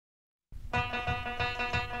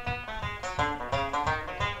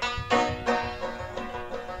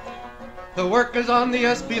The workers on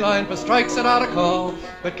the SP line for strikes had out a call,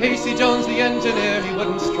 but Cagey Jones, the engineer, he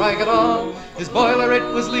wouldn't strike at all. His boiler, it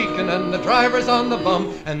was leaking, and the drivers on the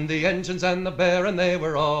bum, and the engines and the bear, and they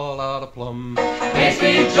were all out of plumb.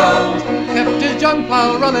 Cagey Jones kept his junk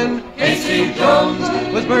pile running. Cagey Jones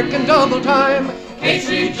Was working double time.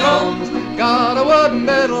 Cagey Jones got a wooden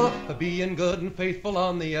medal for being good and faithful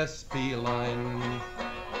on the SP line.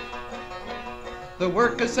 The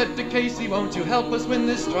workers said to Cagey, won't you help us win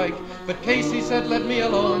this strike? But Cagey said, let me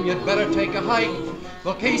alone, you'd better take a hike.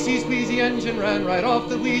 Well, Cagey's wheezy engine ran right off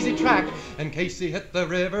the wheezy track, and Cagey hit the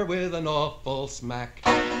river with an awful smack.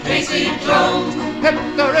 Cagey Jones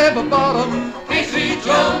hit the river bottom. Cagey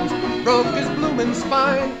Jones broke his bloomin'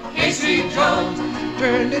 spine. Cagey Jones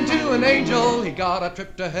turned into an angel. He got a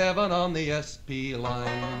trip to heaven on the SP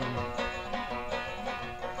line.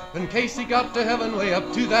 When Cagey got to heaven, way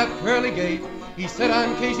up to that pearly gate, he said,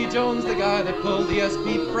 I'm Cagey Jones, the guy that pulled the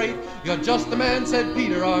SP freight. You're just the man, said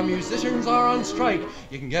Peter, our musicians are on strike.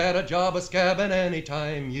 You can get a job of scabbing any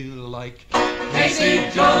time you like. Cagey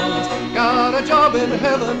Jones got a job in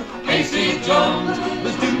heaven. Cagey Jones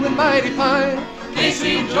was doing mighty fine.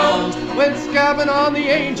 Cagey Jones went scabbing on the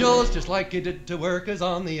angels, just like he did to workers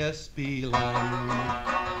on the SP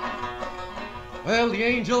line. Well, the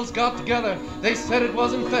angels got together, they said it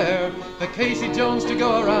wasn't fair for Cagey Jones to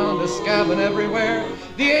go around a scabbing everywhere.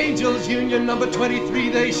 The Angels Union number 23,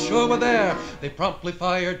 they sure were there. They promptly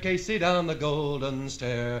fired Cagey down the golden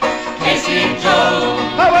stair. Cagey Jones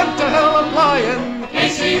I went to hell a flying.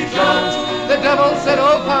 Cagey Jones The devil said,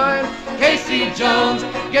 oh fine. Cagey Jones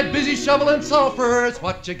get busy shoveling sulfur, it's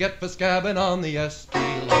what you get for scabbing on the SP